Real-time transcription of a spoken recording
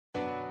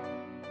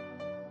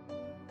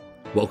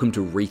Welcome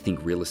to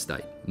Rethink Real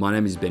Estate. My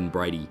name is Ben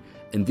Brady,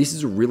 and this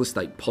is a real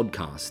estate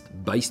podcast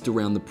based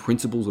around the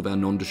principles of our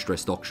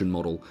non-distressed auction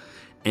model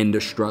and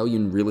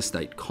Australian real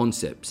estate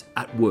concepts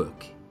at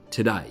work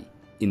today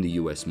in the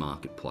US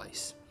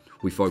marketplace.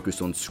 We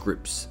focus on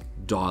scripts,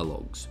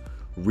 dialogues,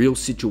 real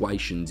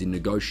situations in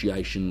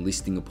negotiation,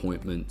 listing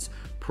appointments,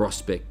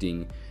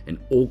 prospecting, and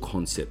all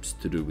concepts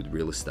to do with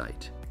real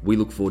estate. We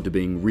look forward to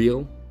being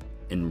real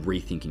and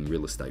rethinking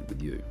real estate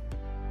with you.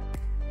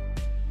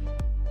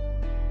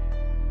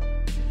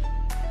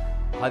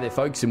 Hi there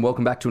folks, and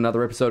welcome back to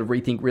another episode of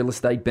Rethink Real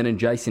Estate. Ben and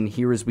Jason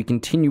here as we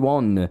continue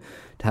on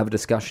to have a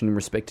discussion in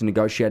respect to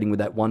negotiating with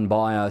that one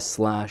buyer /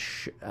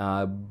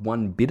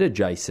 one bidder,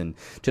 Jason.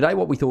 Today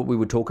what we thought we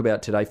would talk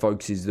about today,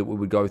 folks, is that we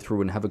would go through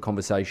and have a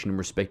conversation in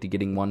respect to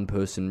getting one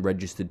person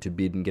registered to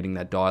bid and getting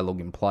that dialogue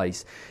in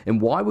place,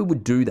 and why we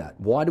would do that.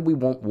 Why do we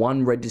want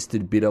one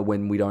registered bidder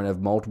when we don't have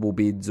multiple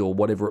bids or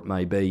whatever it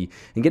may be,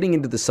 and getting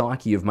into the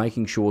psyche of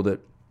making sure that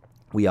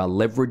we are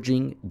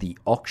leveraging the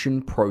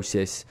auction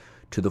process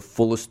to the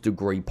fullest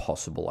degree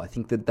possible. I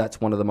think that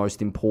that's one of the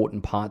most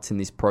important parts in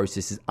this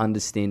process, is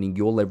understanding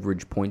your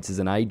leverage points as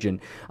an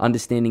agent,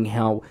 understanding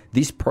how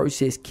this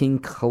process can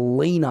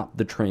clean up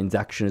the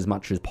transaction as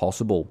much as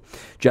possible.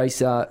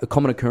 Jace, a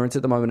common occurrence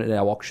at the moment at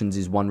our auctions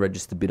is one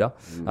registered bidder,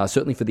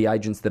 certainly for the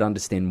agents that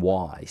understand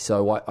why.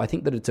 So I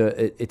think that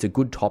it's a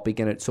good topic,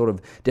 and it sort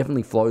of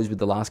definitely flows with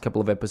the last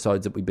couple of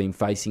episodes that we've been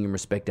facing in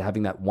respect to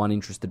having that one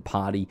interested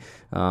party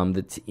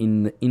that's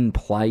in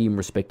play in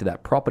respect to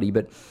that property.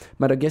 But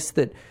mate, I guess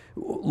that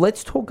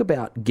let's talk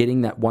about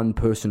getting that one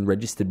person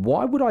registered.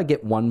 Why would I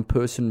get one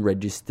person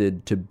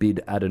registered to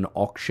bid at an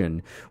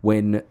auction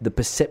when the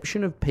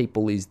perception of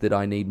people is that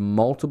I need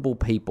multiple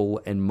people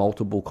and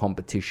multiple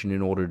competition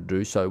in order to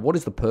do so? What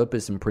is the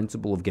purpose and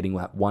principle of getting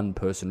that one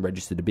person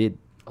registered to bid?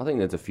 I think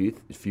there's a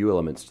few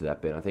elements to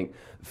that, Ben. I think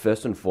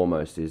first and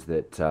foremost is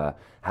that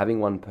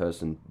having one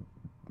person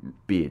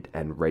bid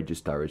and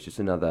register is just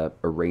another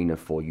arena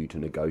for you to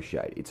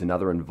negotiate. It's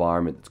another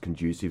environment that's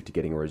conducive to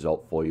getting a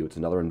result for you. It's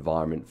another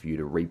environment for you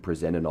to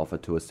represent an offer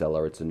to a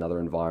seller. It's another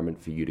environment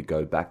for you to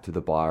go back to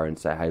the buyer and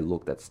say, hey,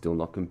 look, that's still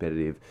not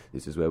competitive.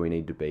 This is where we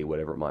need to be,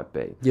 whatever it might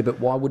be. Yeah, but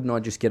why wouldn't I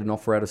just get an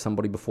offer out of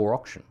somebody before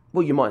auction?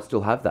 Well, you might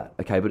still have that,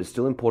 okay, but it's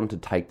still important to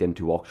take them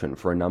to auction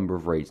for a number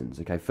of reasons,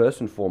 okay?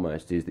 First and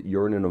foremost is that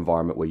you're in an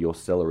environment where your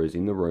seller is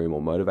in the room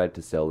or motivated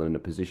to sell and in a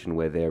position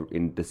where they're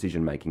in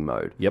decision-making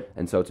mode. Yep.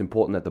 And so it's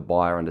important that the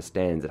buyer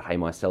understands that, hey,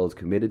 my seller's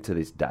committed to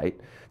this date.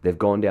 They've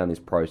gone down this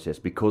process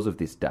because of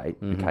this date,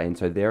 okay? And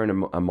so they're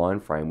in a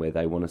mind frame where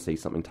they want to see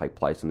something take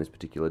place on this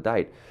particular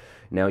date.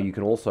 Now, you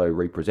can also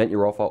represent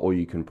your offer, or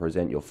you can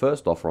present your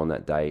first offer on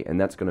that day, and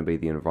that's going to be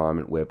the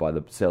environment whereby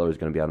the seller is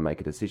going to be able to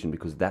make a decision,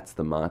 because that's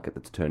the market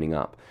that's turning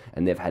up.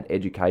 And they've had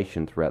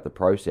education throughout the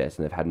process,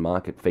 and they've had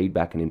market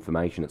feedback and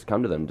information that's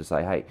come to them to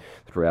say, hey,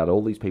 throughout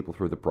all these people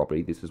through the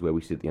property, this is where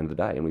we sit at the end of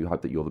the day, and we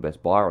hope that you're the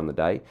best buyer on the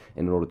day,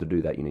 and in order to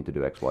do that, you need to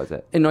do X, Y, Z.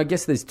 And I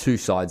guess there's two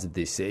sides of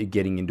this,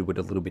 getting into it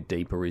a little bit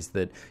deeper, is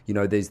that, you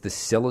know, there's the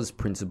seller's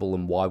principle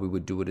and why we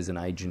would do it as an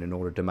agent in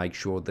order to make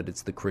sure that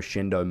it's the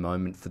crescendo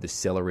moment for the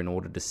seller in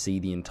order to see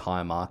the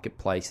entire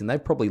marketplace. And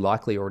they've probably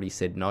likely already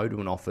said no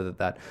to an offer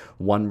that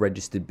one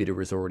registered bidder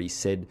has already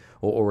said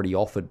or already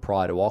offered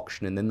prior to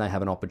auction, and then they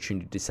have an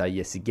opportunity to say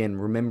yes again,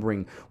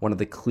 remembering one of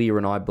the clear,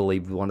 and I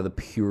believe one of the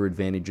pure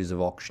advantages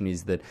of auction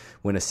is that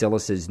when a seller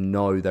says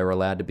no, they're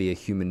allowed to be a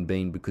human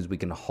being, because we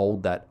can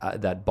hold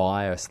that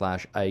buyer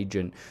 /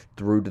 agent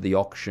through to the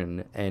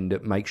auction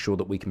and make sure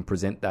that we can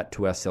present that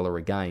to our seller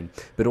again.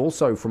 But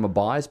also from a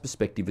buyer's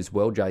perspective as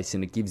well,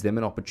 Jason, it gives them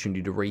an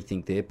opportunity to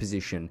rethink their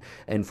position,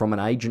 and from an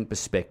agent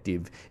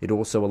perspective, it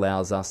also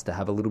allows us to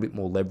have a little bit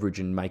more leverage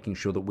in making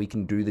sure that we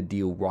can do the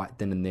deal right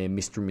then and there.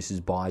 Mr. and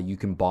Mrs. Buyer, you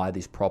can buy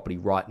this property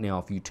right now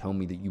if you tell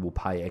me that you will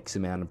pay X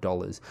amount of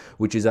dollars,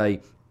 which is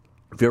a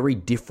very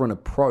different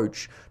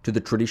approach to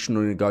the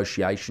traditional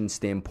negotiation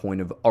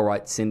standpoint of, all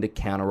right, send a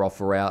counter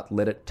offer out,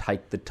 let it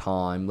take the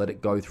time, let it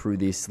go through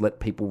this, let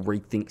people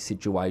rethink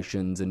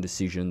situations and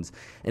decisions,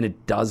 and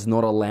it does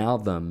not allow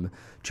them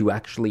to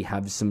actually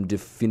have some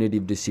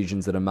definitive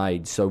decisions that are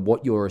made. So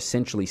what you're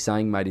essentially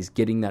saying, mate, is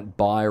getting that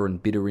buyer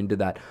and bidder into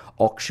that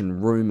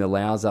auction room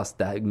allows us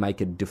to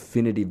make a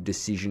definitive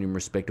decision in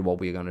respect to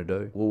what we're going to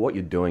do. Well, what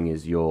you're doing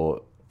is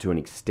to an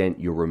extent,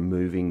 you're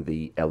removing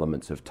the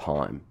elements of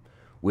time.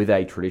 With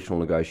a traditional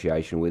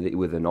negotiation,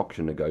 with an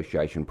auction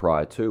negotiation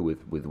prior to,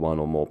 with one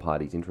or more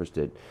parties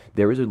interested,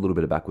 there is a little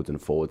bit of backwards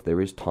and forwards. There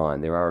is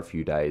time. There are a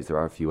few days. There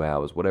are a few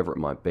hours, whatever it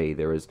might be.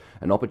 There is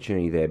an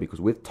opportunity there,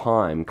 because with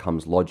time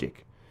comes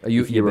logic.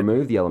 If you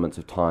remove the elements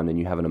of time, then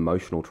you have an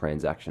emotional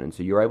transaction. And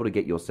so you're able to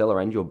get your seller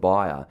and your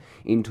buyer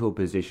into a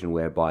position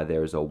whereby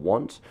there is a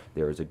want,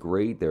 there is a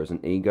greed, there is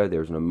an ego,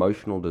 there is an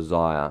emotional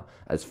desire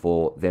as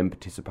for them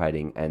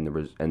participating and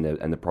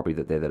the property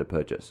that they're there to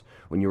purchase.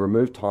 When you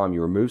remove time,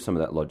 you remove some of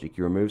that logic,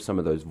 you remove some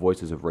of those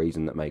voices of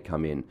reason that may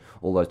come in,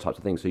 all those types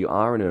of things. So you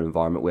are in an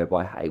environment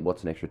whereby, hey,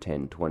 what's an extra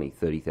 $10,000, $20,000,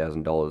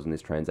 $30,000 in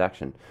this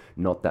transaction?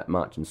 Not that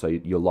much. And so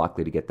you're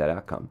likely to get that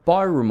outcome.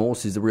 Buyer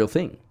remorse is a real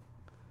thing.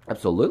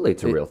 Absolutely,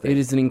 it's a real thing. It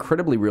is an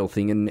incredibly real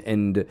thing,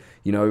 and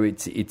you know,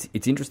 it's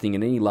interesting.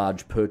 In any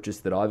large purchase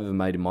that I've ever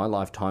made in my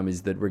lifetime,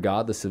 is that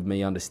regardless of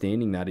me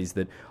understanding that, is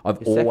that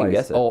I've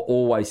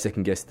always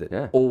second guessed it.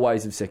 Yeah.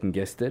 Always have second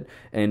guessed it,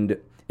 and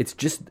it's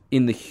just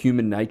in the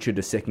human nature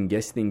to second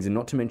guess things, and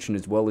not to mention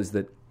as well is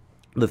that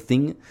the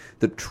thing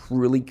that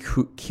truly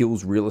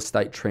kills real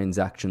estate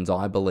transactions,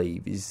 I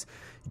believe, is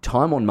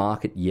time on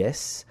market.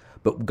 Yes.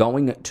 But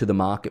going to the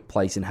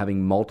marketplace and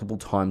having multiple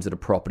times that a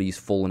property has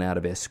fallen out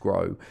of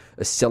escrow,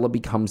 a seller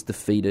becomes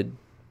defeated.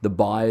 The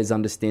buyers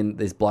understand that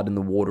there's blood in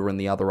the water, and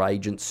the other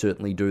agents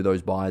certainly do.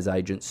 Those buyers'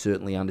 agents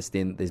certainly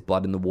understand that there's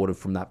blood in the water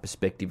from that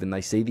perspective, and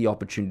they see the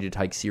opportunity to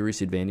take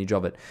serious advantage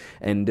of it.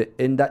 And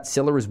that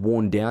seller is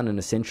worn down, and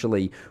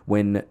essentially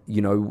when,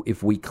 you know,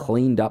 if we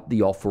cleaned up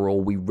the offer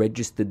or we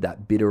registered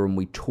that bidder and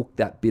we took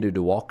that bidder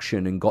to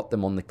auction and got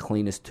them on the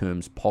cleanest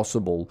terms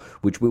possible,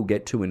 which we'll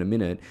get to in a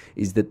minute,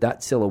 is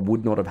that seller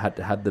would not have had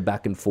to have the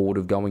back and forward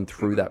of going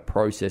through that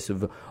process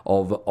of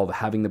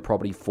having the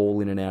property fall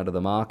in and out of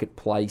the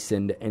marketplace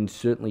and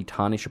certainly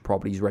tarnish a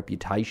property's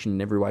reputation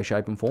in every way,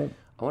 shape and form.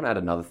 I want to add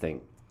another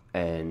thing,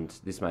 and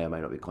this may or may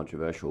not be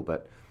controversial,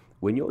 but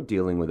when you're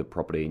dealing with a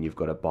property and you've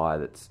got a buyer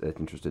that's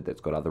interested,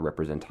 that's got other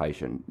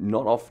representation,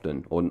 not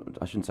often, or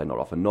I shouldn't say not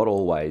often, not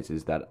always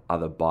is that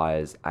other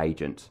buyer's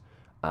agent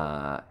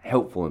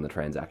helpful in the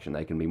transaction.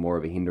 They can be more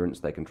of a hindrance.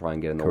 They can try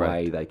and get in the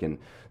way. They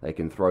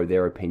can throw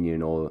their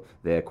opinion or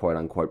their quote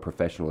unquote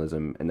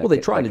professionalism. And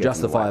they're trying to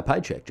justify a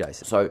paycheck,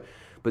 Jason.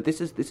 But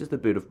this is the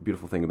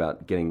beautiful thing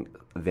about getting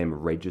them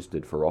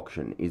registered for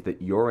auction is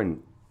that you're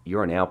in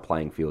our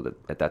playing field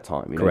at that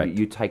time. You know, Correct.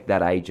 You take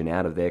that agent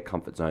out of their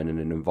comfort zone in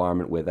an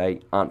environment where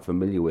they aren't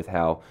familiar with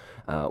how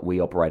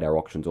we operate our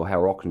auctions or how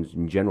our auctions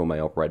in general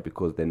may operate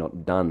because they're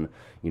not done,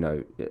 you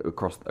know,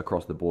 across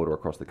the border,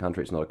 across the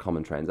country. It's not a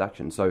common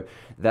transaction. So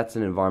that's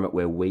an environment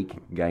where we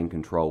can gain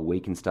control. We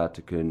can start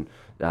to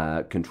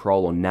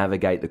control or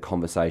navigate the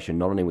conversation,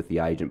 not only with the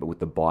agent, but with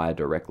the buyer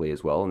directly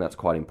as well. And that's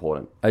quite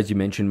important. As you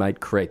mentioned,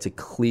 mate, creates a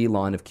clear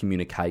line of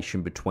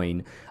communication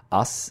between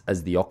us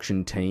as the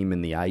auction team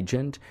and the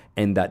agent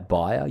and that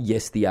buyer.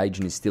 Yes, the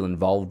agent is still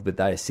involved, but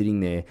they are sitting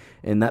there,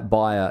 and that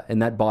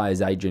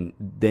buyer's agent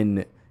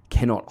then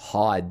cannot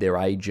hide their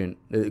agent.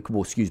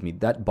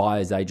 That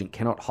buyer's agent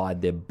cannot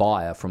hide their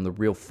buyer from the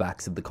real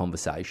facts of the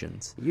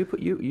conversations. You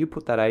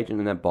put that agent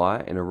and that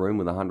buyer in a room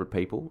with 100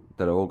 people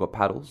that have all got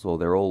paddles, or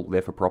they're all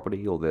there for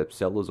property, or they're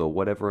sellers, or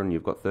whatever, and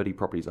you've got 30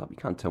 properties up. You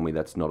can't tell me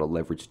that's not a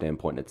leverage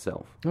standpoint in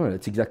itself. No,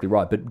 that's exactly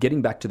right. But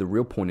getting back to the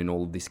real point in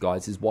all of this,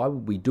 guys, is why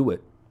would we do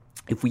it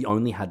if we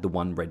only had the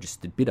one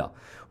registered bidder?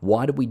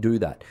 Why do we do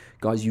that?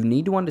 Guys, you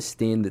need to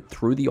understand that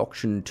through the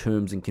auction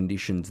terms and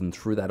conditions and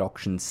through that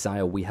auction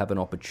sale, we have an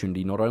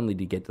opportunity not only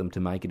to get them to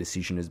make a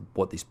decision, as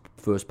what this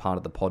first part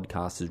of the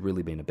podcast has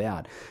really been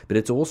about, but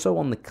it's also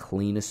on the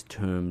cleanest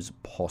terms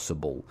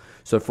possible.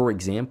 So, for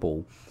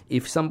example,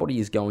 if somebody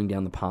is going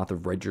down the path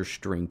of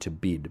registering to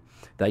bid,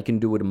 they can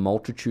do it a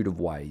multitude of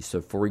ways.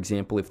 So, for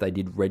example, if they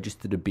did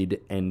register to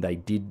bid and they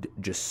did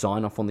just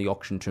sign off on the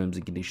auction terms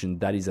and conditions,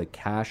 that is a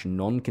cash,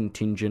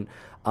 non-contingent,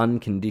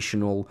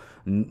 unconditional,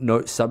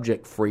 no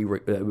subject free,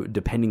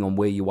 depending on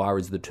where you are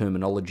is the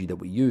terminology that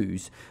we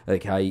use,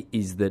 okay,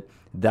 is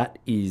that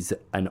is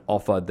an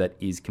offer that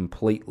is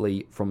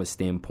completely, from a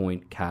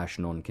standpoint, cash,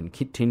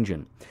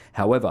 non-contingent.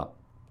 However,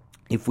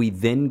 if we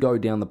then go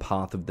down the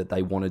path of that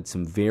they wanted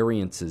some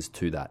variances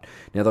to that.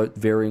 Now, those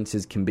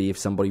variances can be, if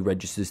somebody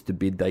registers to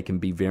bid, they can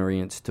be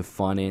variance to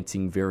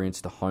financing, variance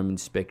to home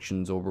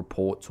inspections or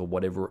reports or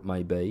whatever it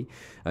may be,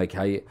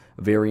 okay,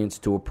 variance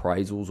to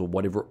appraisals or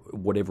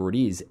whatever it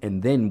is.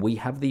 And then we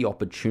have the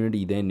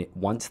opportunity then,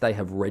 once they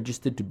have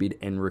registered to bid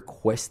and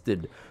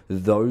requested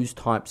those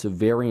types of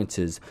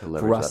variances,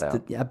 for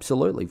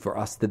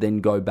us to then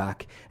go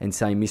back and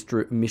say,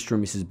 Mr. and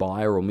Mrs.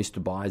 Buyer or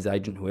Mr. Buyer's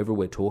agent, whoever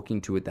we're talking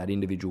to at that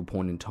individual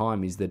point in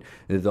time, is that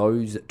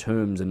those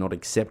terms are not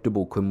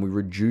acceptable. Can we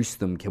reduce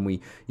them? Can we,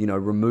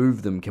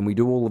 remove them? Can we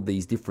do all of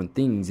these different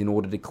things in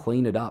order to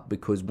clean it up?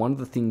 Because one of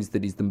the things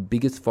that is the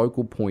biggest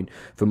focal point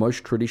for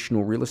most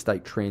traditional real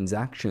estate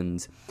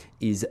transactions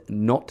is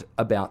not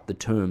about the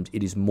terms.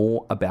 It is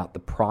more about the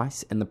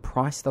price, and the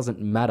price doesn't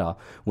matter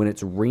when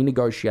it's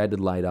renegotiated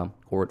later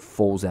or it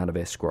falls out of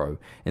escrow.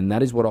 And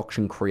that is what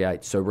auction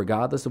creates. So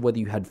regardless of whether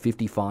you had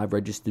 55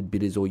 registered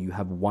bidders or you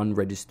have one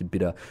registered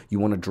bidder, you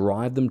want to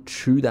drive them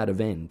to that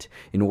event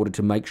in order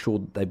to make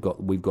sure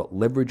that we've got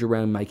leverage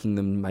around making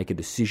them make a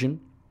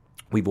decision.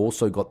 We've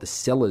also got the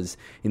sellers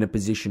in a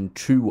position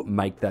to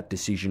make that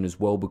decision as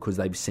well, because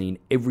they've seen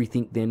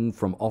everything then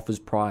from offers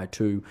prior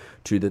to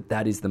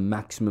that is the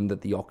maximum that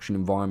the auction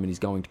environment is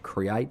going to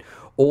create,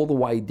 all the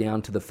way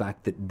down to the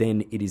fact that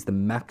then it is the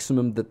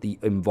maximum that the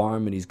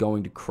environment is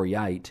going to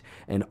create,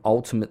 and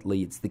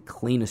ultimately it's the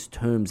cleanest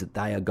terms that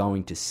they are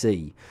going to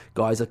see.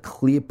 Guys, a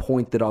clear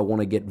point that I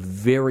want to get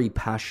very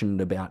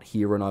passionate about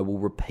here, and I will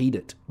repeat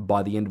it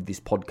by the end of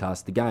this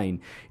podcast again,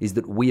 is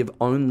that we have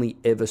only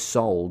ever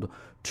sold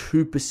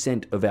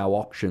 2% of our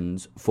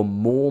auctions for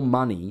more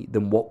money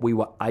than what we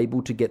were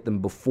able to get them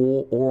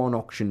before or on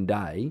auction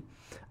day,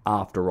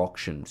 after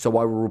auction. So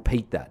I will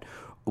repeat that.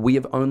 We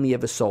have only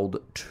ever sold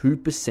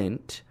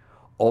 2%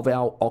 of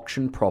our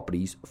auction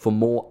properties for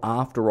more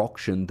after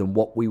auction than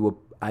what we were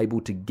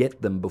able to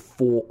get them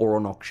before or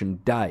on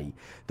auction day.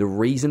 The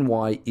reason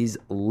why is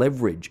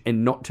leverage,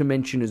 and not to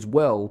mention as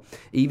well,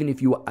 even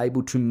if you were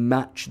able to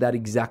match that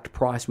exact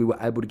price we were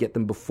able to get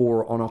them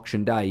before or on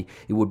auction day,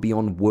 it would be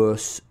on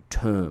worse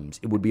terms.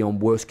 It would be on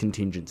worse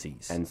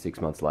contingencies. And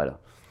 6 months later.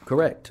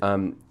 Correct.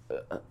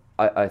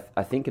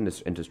 I think,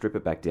 and to strip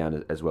it back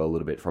down as well a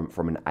little bit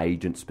from an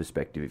agent's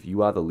perspective, if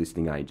you are the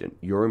listing agent,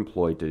 you're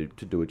employed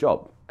to do a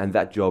job. And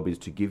that job is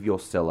to give your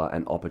seller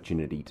an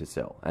opportunity to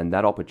sell. And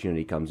that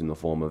opportunity comes in the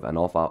form of an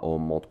offer or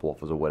multiple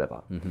offers or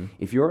whatever. Mm-hmm.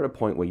 If you're at a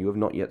point where you have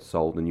not yet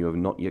sold and you have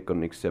not yet got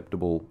an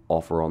acceptable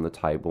offer on the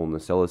table and the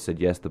seller said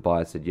yes, the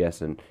buyer said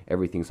yes, and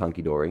everything's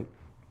hunky-dory,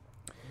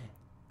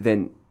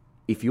 then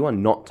if you are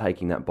not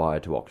taking that buyer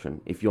to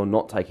auction, if you're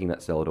not taking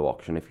that seller to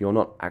auction, if you're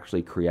not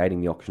actually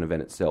creating the auction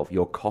event itself,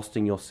 you're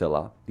costing your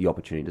seller the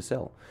opportunity to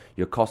sell.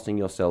 You're costing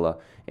your seller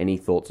any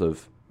thoughts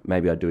of,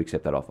 maybe I do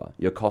accept that offer.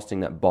 You're costing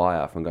that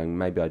buyer from going,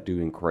 maybe I do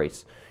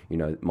increase,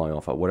 my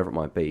offer, whatever it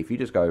might be. If you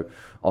just go,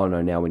 oh no,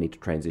 now we need to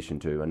transition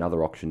to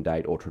another auction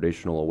date or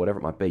traditional or whatever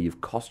it might be, you've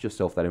cost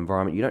yourself that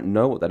environment. You don't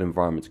know what that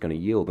environment's going to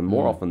yield. And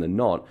more often than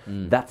not,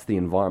 that's the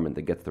environment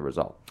that gets the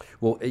result.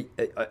 Well,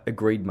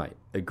 agreed, mate.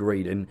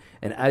 Agreed. And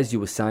as you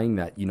were saying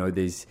that,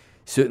 there's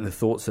certain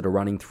thoughts that are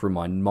running through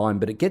my mind,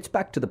 but it gets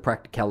back to the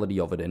practicality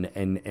of it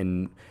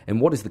and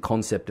what is the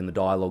concept and the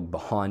dialogue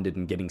behind it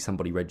and getting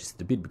somebody registered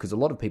to bid, because a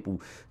lot of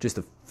people just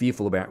are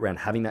fearful around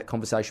having that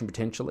conversation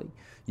potentially,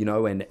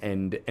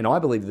 and I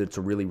believe that it's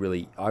a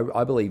really,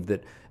 I believe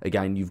that,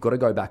 again, you've got to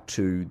go back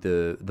to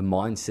the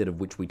mindset of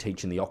which we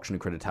teach in the auction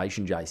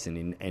accreditation,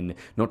 Jason, and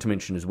not to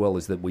mention as well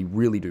is that we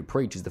really do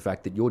preach is the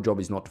fact that your job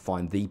is not to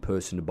find the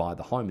person to buy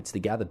the home, it's to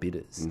gather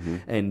bidders. Mm-hmm.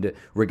 And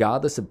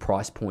regardless of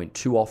price point,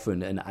 too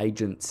often an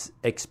agent's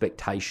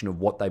expectation of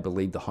what they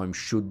believe the home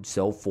should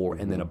sell for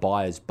and then a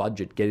buyer's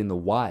budget get in the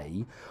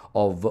way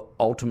of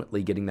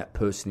ultimately getting that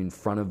person in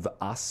front of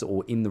us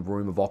or in the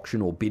room of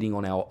auction or bidding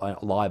on our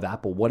live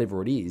app or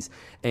whatever it is.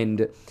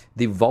 And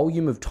the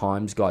volume of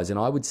times, guys, and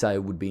I would say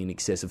it would be in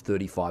excess of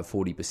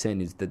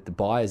 35-40%, is that the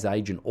buyer's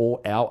agent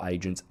or our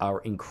agents are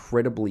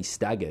incredibly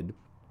staggered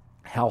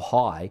how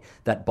high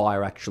that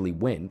buyer actually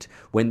went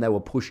when they were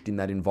pushed in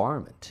that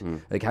environment.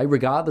 Okay,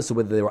 regardless of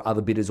whether there were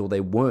other bidders or they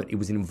weren't, it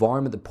was an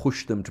environment that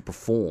pushed them to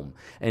perform.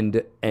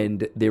 And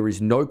there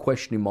is no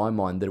question in my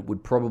mind that it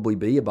would probably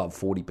be above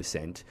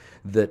 40%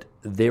 that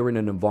they're in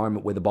an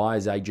environment where the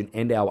buyer's agent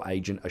and our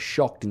agent are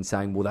shocked and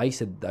saying, well, they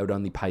said they would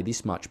only pay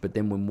this much, but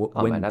then when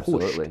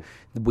pushed,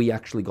 we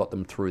actually got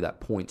them through that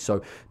point.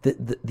 So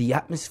the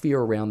atmosphere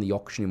around the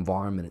auction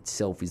environment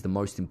itself is the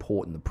most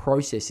important. The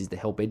process is to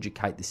help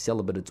educate the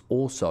seller, but it's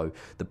also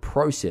the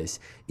process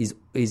is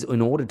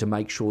in order to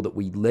make sure that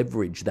we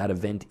leverage that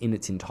event in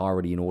its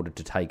entirety in order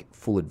to take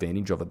full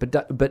advantage of it.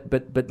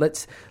 But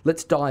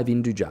let's dive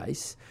into,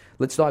 Jace.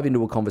 Let's dive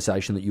into a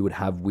conversation that you would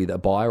have with a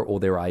buyer or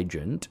their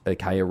agent,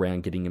 okay,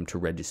 around getting them to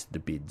register to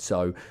bid.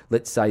 So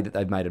let's say that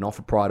they've made an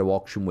offer prior to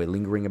auction. We're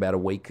lingering about a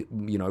week,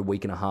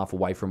 week and a half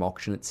away from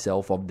auction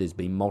itself. There's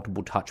been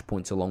multiple touch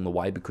points along the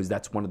way, because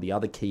that's one of the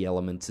other key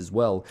elements as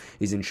well,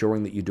 is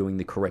ensuring that you're doing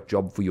the correct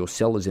job for your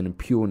sellers. And in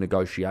pure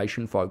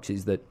negotiation, folks,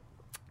 is that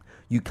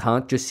you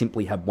can't just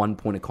simply have one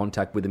point of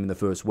contact with them in the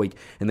first week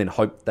and then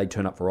hope they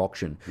turn up for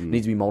auction. It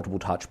needs to be multiple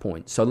touch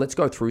points. So let's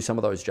go through some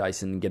of those,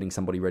 Jason, getting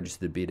somebody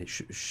registered to bid,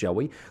 shall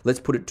we?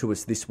 Let's put it to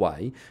us this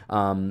way.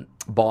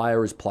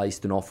 Buyer has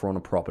placed an offer on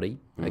a property.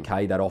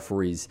 Okay, that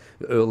offer is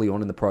early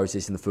on in the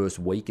process in the first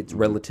week. It's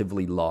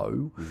relatively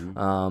low.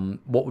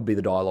 What would be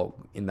the dialogue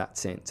in that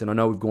sense? And I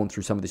know we've gone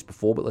through some of this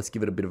before, but let's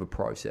give it a bit of a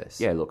process.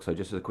 Yeah, look, so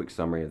just as a quick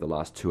summary of the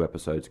last 2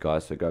 episodes,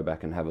 guys, so go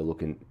back and have a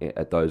look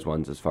at those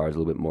ones as far as a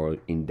little bit more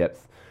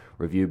in-depth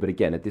review. But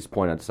again, at this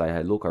point, I'd say,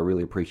 hey, look, I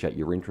really appreciate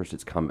your interest.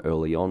 It's come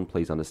early on.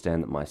 Please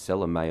understand that my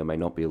seller may or may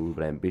not be a little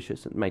bit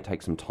ambitious. It may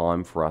take some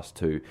time for us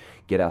to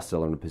get our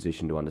seller in a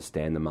position to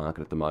understand the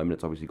market at the moment.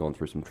 It's obviously gone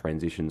through some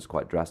transitions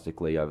quite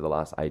drastically over the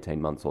last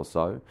 18 months or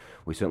so.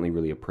 We certainly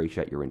really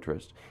appreciate your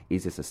interest.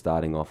 Is this a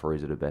starting offer?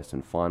 Is it a best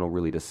and final?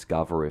 Really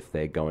discover if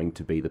they're going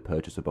to be the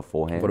purchaser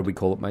beforehand. What do we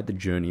call it, mate? The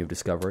journey of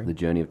discovery? The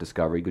journey of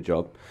discovery. Good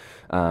job.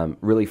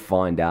 Really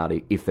find out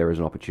if there is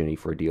an opportunity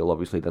for a deal.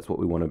 Obviously, that's what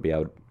we want to be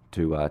able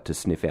to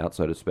sniff out,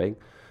 so to speak.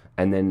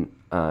 And then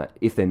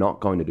if they're not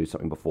going to do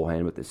something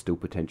beforehand, but there's still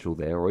potential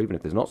there, or even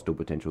if there's not still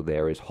potential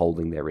there, is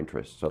holding their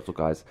interest. So it's, look,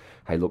 guys,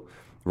 hey, look,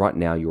 right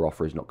now your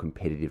offer is not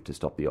competitive to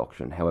stop the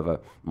auction. However,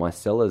 my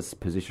seller's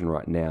position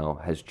right now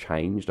has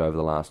changed over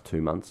the last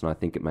 2 months, and I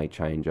think it may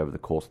change over the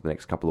course of the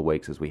next couple of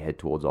weeks as we head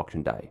towards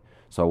auction day.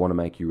 So I want to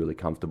make you really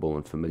comfortable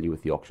and familiar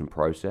with the auction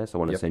process. I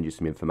want to send you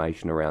some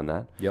information around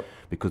that.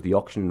 Because the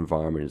auction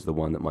environment is the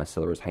one that my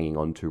seller is hanging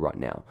on to right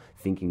now,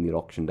 thinking that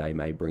auction day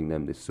may bring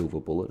them this silver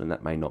bullet, and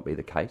that may not be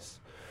the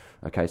case.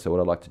 Okay, so what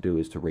I'd like to do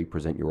is to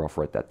represent your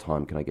offer at that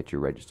time. Can I get you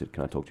registered?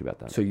 Can I talk to you about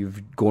that? So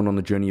you've gone on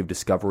the journey of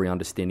discovery,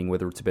 understanding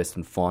whether it's best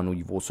and final.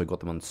 You've also got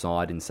them on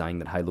side and saying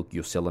that, hey, look,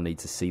 your seller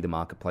needs to see the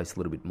marketplace a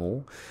little bit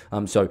more.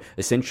 So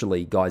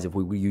essentially, guys, if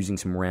we were using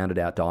some rounded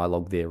out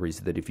dialogue there,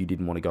 is that if you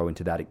didn't want to go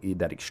into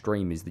that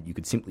extreme, is that you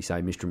could simply say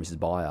Mr. and Mrs.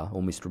 Buyer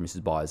or Mr. and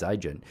Mrs. Buyer's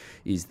agent,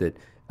 is that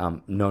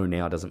no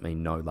now doesn't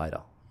mean no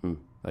later.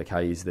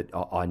 Okay, is that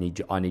I need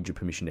your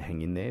permission to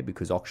hang in there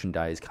because auction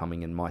day is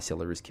coming and my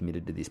seller is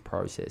committed to this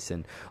process,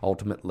 and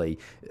ultimately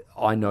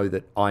I know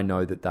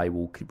that they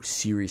will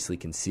seriously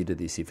consider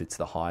this if it's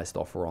the highest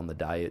offer on the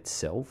day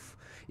itself,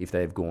 if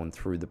they've gone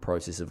through the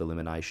process of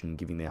elimination,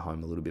 giving their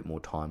home a little bit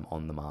more time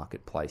on the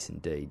marketplace.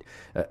 Indeed,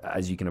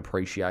 as you can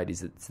appreciate,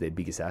 is it's their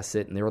biggest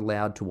asset and they're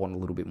allowed to want a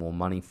little bit more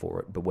money for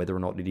it, but whether or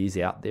not it is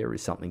out there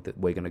is something that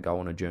we're going to go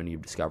on a journey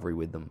of discovery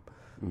with them.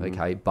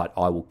 Okay, but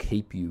I will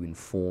keep you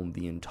informed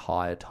the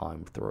entire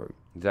time through.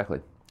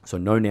 Exactly. So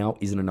no now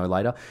isn't a no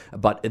later.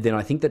 But then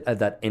I think that at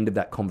that end of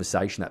that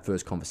conversation, that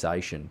first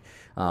conversation,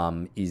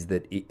 is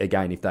that,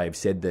 again, if they have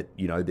said that,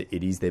 that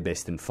it is their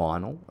best and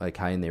final,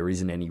 okay, and there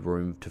isn't any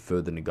room to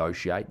further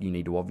negotiate, you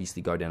need to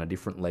obviously go down a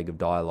different leg of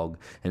dialogue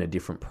and a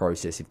different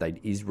process if there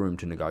is room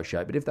to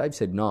negotiate. But if they've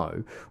said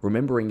no,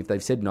 remembering if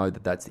they've said no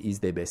that is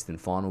their best and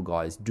final,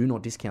 guys, do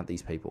not discount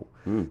these people.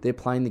 They're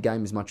playing the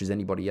game as much as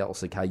anybody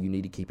else, okay? You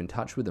need to keep in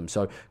touch with them.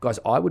 So, guys,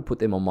 I would put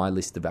them on my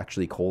list of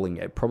actually calling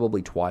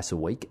probably twice a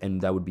week, and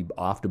they would be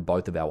after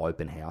both of our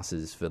open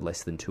houses for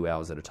less than 2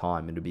 hours at a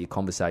time. And it'd be a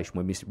conversation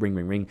where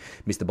ring,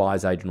 Mr.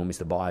 Buyer's agent or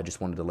Mr. Buyer,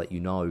 just wanted to let you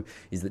know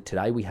is that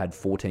today we had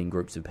 14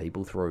 groups of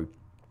people through.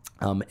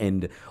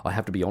 And I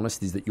have to be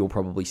honest, is that you're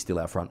probably still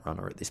our front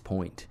runner at this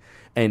point.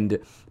 And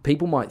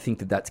people might think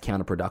that that's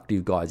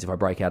counterproductive, guys. If I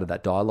break out of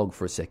that dialogue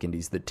for a second,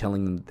 is that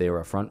telling them they're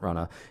a front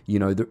runner,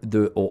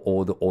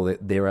 or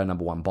they're our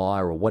number one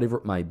buyer, or whatever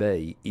it may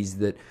be, is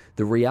that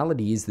the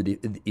reality is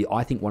that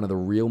I think one of the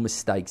real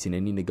mistakes in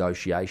any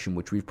negotiation,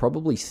 which we've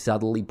probably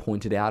subtly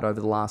pointed out over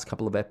the last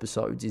couple of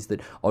episodes, is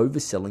that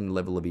overselling the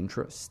level of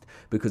interest,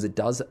 because it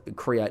does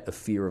create a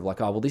fear of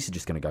like, oh, well, this is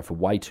just going to go for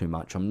way too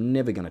much. I'm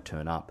never going to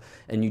turn up.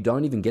 And you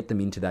don't even get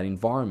them into that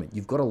environment.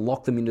 You've got to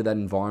lock them into that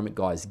environment,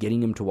 guys,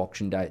 getting them to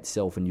auction day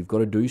itself, and you've got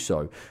to do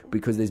so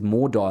because there's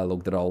more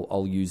dialogue that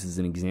I'll use as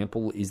an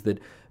example, is that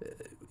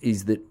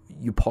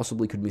you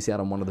possibly could miss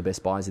out on one of the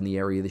best buys in the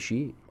area this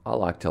year. I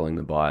like telling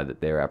the buyer that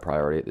they're our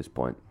priority at this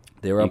point.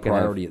 They're our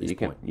priority at this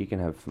point. You can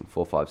have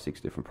 4, 5, 6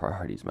 different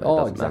priorities, mate.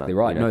 Oh, exactly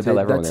right. No, tell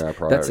everyone they're our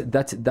priority.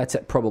 That's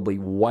probably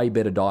way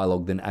better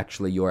dialogue than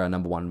actually you're our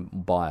number one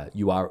buyer.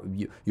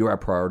 You're our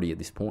priority at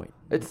this point.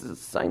 It's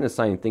saying the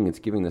same thing. It's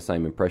giving the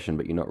same impression,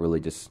 but you're not really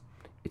just.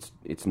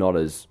 It's not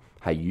as,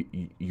 hey,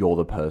 you're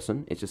the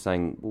person. It's just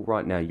saying, well,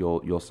 right now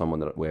you're someone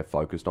that we're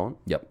focused on.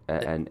 Yep.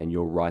 And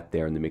you're right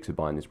there in the mix of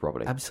buying this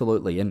property.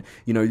 Absolutely. And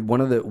one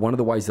of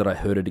the ways that I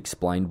heard it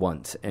explained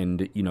once,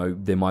 and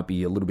there might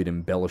be a little bit of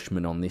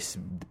embellishment on this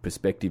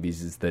perspective,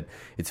 is that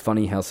it's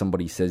funny how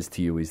somebody says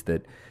to you is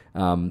that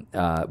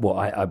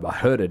I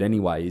heard it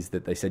anyway, is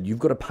that they said you've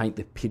got to paint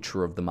the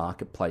picture of the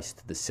marketplace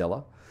to the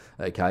seller.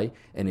 Okay,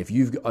 and if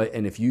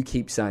you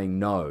keep saying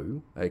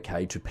no,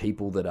 okay, to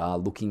people that are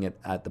looking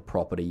at the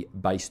property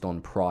based on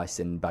price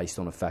and based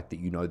on a fact that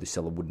the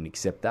seller wouldn't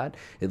accept that,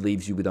 it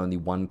leaves you with only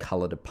one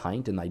color to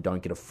paint, and they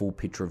don't get a full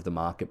picture of the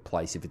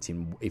marketplace if it's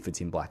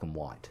in black and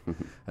white.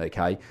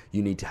 Okay,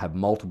 you need to have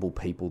multiple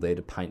people there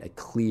to paint a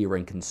clear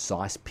and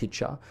concise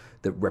picture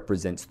that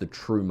represents the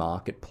true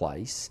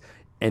marketplace.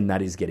 And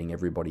that is getting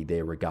everybody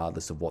there,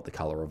 regardless of what the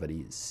color of it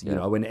is,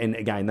 And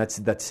again,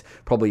 that's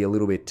probably a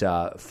little bit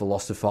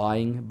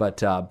philosophizing,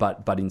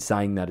 but in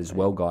saying that as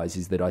well, guys,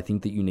 is that I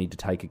think that you need to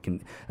take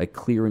a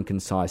clear and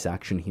concise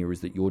action here.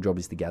 Is that your job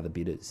is to gather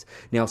bidders.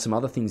 Now, some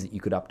other things that you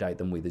could update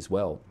them with as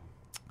well.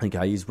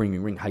 Okay, is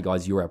ring. Hey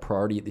guys, you're our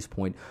priority at this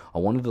point. I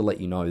wanted to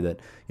let you know that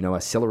our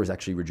seller has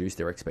actually reduced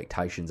their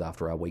expectations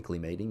after our weekly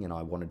meeting, and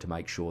I wanted to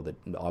make sure that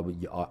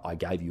I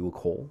gave you a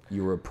call.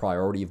 You're a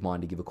priority of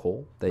mine to give a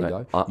call. There you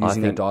go.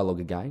 Using that dialogue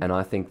again. And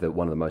I think that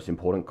one of the most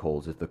important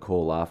calls is the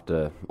call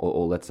after,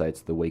 or let's say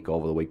it's the week of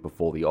or the week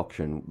before the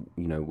auction.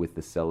 With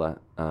the seller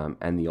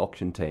and the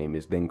auction team,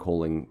 is then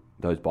calling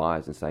those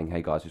buyers and saying,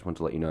 hey guys, just want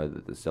to let you know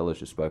that the seller's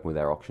just spoken with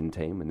our auction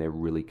team and they're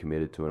really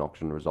committed to an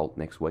auction result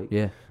next week.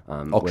 Yeah.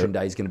 Auction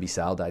day is going to be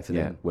sale day for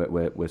them.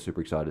 We're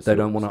super excited. They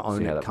don't want to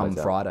own it come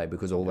Friday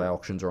because all their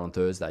auctions are on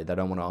Thursday. They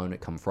don't want to own it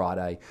come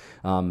Friday.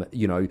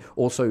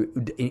 Also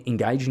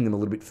engaging them a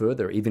little bit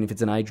further, even if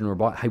it's an agent or a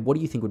buyer. Hey, what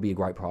do you think would be a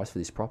great price for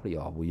this property?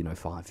 Oh, well,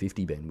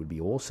 $550, Ben, would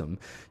be awesome,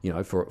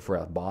 for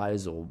our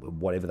buyers or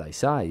whatever they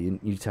say. And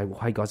you say, well,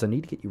 hey guys, I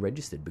need to get you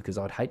registered because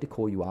I'd hate to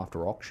call you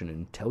after auction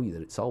and tell you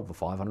that it sold for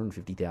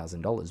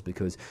 $550,000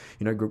 because,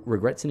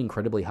 regret's an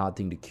incredibly hard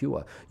thing to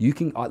cure.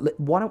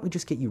 Why don't we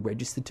just get you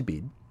registered to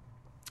bid?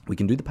 We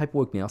can do the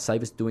paperwork now,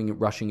 save us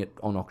rushing it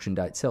on auction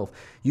day itself.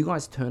 You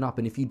guys turn up,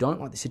 and if you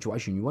don't like the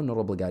situation, you are not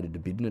obligated to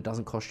bid, and it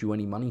doesn't cost you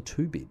any money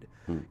to bid.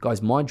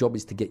 Guys, my job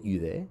is to get you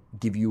there,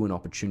 give you an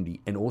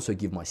opportunity, and also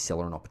give my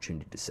seller an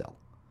opportunity to sell.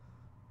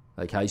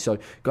 Okay, so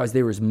guys,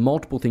 there is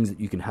multiple things that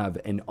you can have,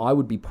 and I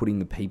would be putting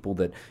the people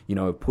that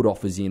have put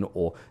offers in,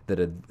 or that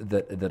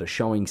are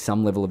showing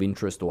some level of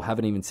interest, or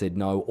haven't even said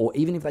no, or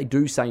even if they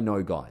do say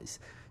no, guys,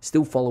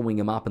 still following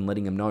them up and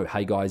letting them know,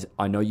 hey guys,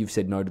 I know you've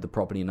said no to the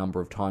property a number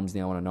of times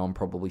now, and I know I'm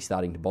probably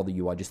starting to bother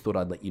you. I just thought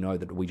I'd let you know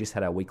that we just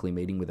had our weekly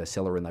meeting with a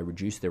seller and they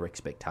reduced their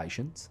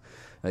expectations.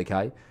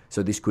 Okay,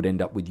 so this could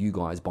end up with you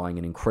guys buying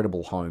an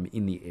incredible home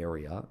in the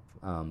area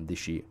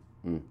this year.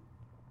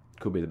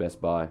 Could be the best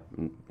buy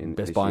in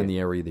the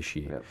area this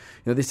year.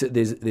 Yep.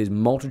 There's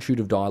multitude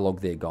of dialogue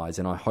there, guys,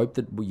 and I hope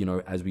that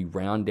as we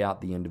round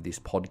out the end of this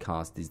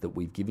podcast, is that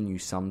we've given you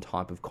some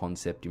type of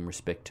concept in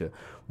respect to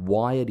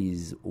why it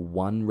is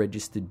one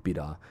registered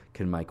bidder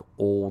can make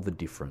all the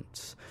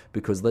difference.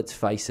 Because let's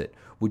face it,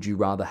 would you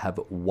rather have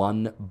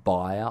one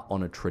buyer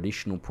on a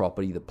traditional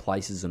property that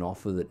places an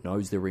offer, that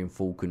knows they're in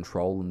full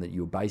control and that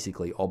you're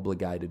basically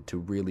obligated to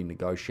really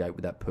negotiate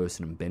with that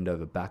person and bend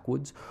over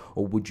backwards?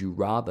 Or would you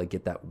rather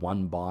get that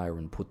one buyer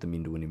and put them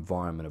into an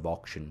environment of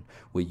auction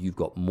where you've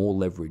got more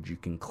leverage, you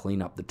can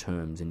clean up the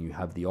terms, and you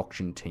have the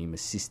auction team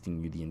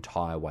assisting you the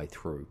entire way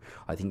through?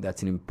 I think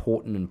that's an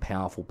important and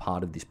powerful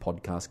part of this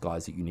podcast,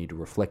 guys, that you need to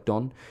reflect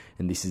on.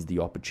 And this is the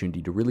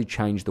opportunity to really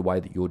change the way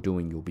that you're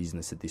doing your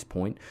business at this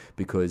point,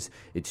 because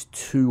it's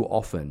too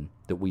often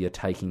that we are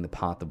taking the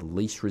path of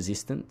least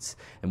resistance.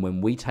 And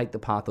when we take the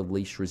path of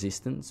least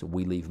resistance,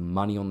 we leave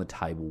money on the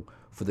table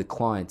for the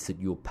clients that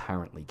you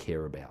apparently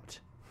care about.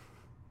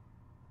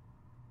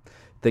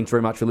 Thanks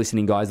very much for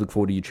listening, guys. Look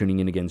forward to you tuning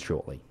in again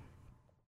shortly.